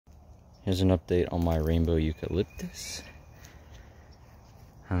Here's an update on my rainbow eucalyptus.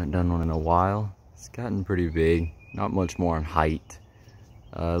 Haven't done one in a while. It's gotten pretty big, not much more in height.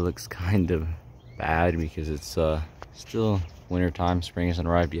 It looks kind of bad because it's still winter time. Spring hasn't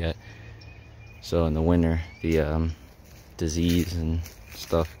arrived yet. So in the winter, the disease and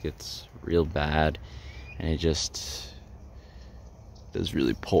stuff gets real bad, and it just does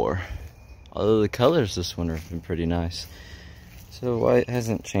really poor. Although the colors this winter have been pretty nice. So why it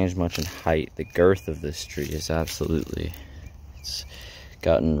hasn't changed much in height. The girth of this tree is it's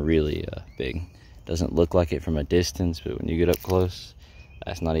gotten really big. Doesn't look like it from a distance, but when you get up close,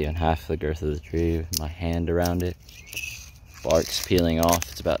 that's not even half the girth of the tree. With my hand around it, bark's peeling off.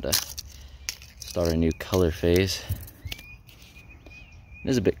 It's about to start a new color phase. It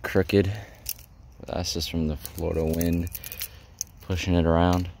is a bit crooked, but that's just from the Florida wind pushing it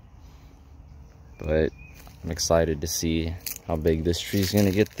around. But I'm excited to see how big this tree is going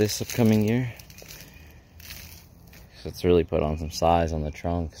to get this upcoming year. So it's really put on some size on the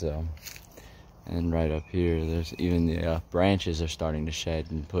trunk. So, and right up here, there's even the branches are starting to shed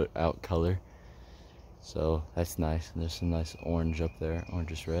and put out color. So that's nice. And there's some nice orange up there,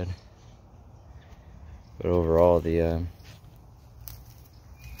 orangish red. But overall, the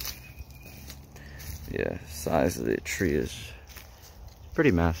size of the tree is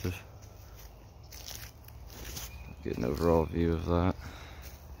pretty massive. Get an overall view of that.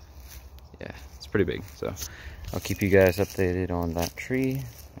 Yeah, it's pretty big. So I'll keep you guys updated on that tree,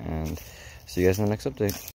 and see you guys in the next update.